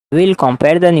We'll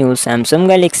compare the new Samsung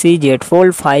Galaxy Z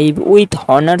Fold 5 with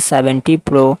Honor 70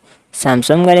 Pro.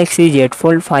 Samsung Galaxy Z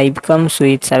Fold 5 comes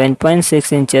with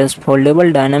 7.6 inches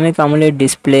foldable dynamic AMOLED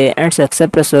display and success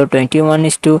ratio 21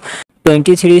 is to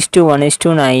 23 is to 1 is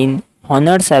to 9.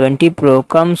 Honor 70 Pro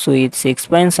comes with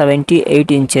 6.78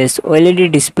 inches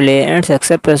OLED display and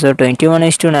success ratio 21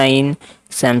 is to 9.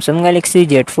 Samsung Galaxy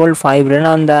Z Fold 5 run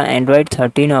on the Android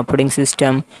 13 operating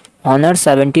system. Honor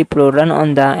 70 Pro run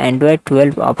on the Android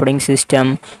 12 operating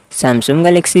system. Samsung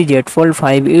Galaxy Z Fold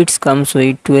 5 it comes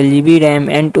with 12GB RAM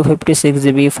and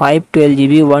 256GB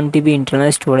 512GB 1TB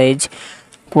internal storage.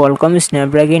 Qualcomm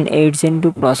Snapdragon 8 Gen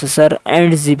 2 processor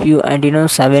and GPU Adreno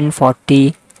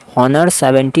 740. Honor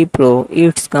 70 Pro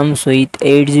it comes with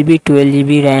 8GB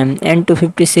 12GB RAM and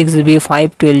 256GB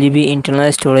 512GB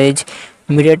internal storage.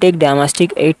 MediaTek Dimensity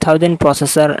 8000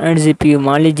 processor and GPU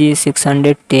Mali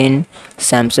G610.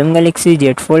 Samsung Galaxy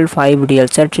Z Fold 5 real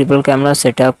set triple camera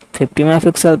setup 50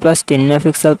 MP plus 10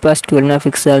 MP plus 12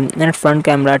 MP and front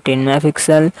camera 10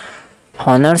 MP.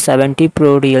 Honor 70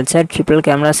 Pro real set triple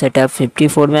camera setup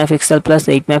 54 MP plus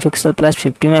 8 MP plus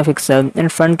 50 MP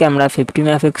and front camera 50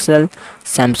 MP.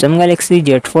 Samsung Galaxy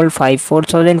Z Fold 5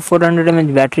 4400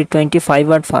 mAh battery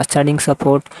 25W fast charging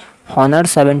support. Honor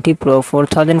 70 Pro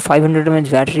 4500 mAh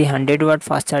battery 100W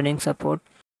fast charging support.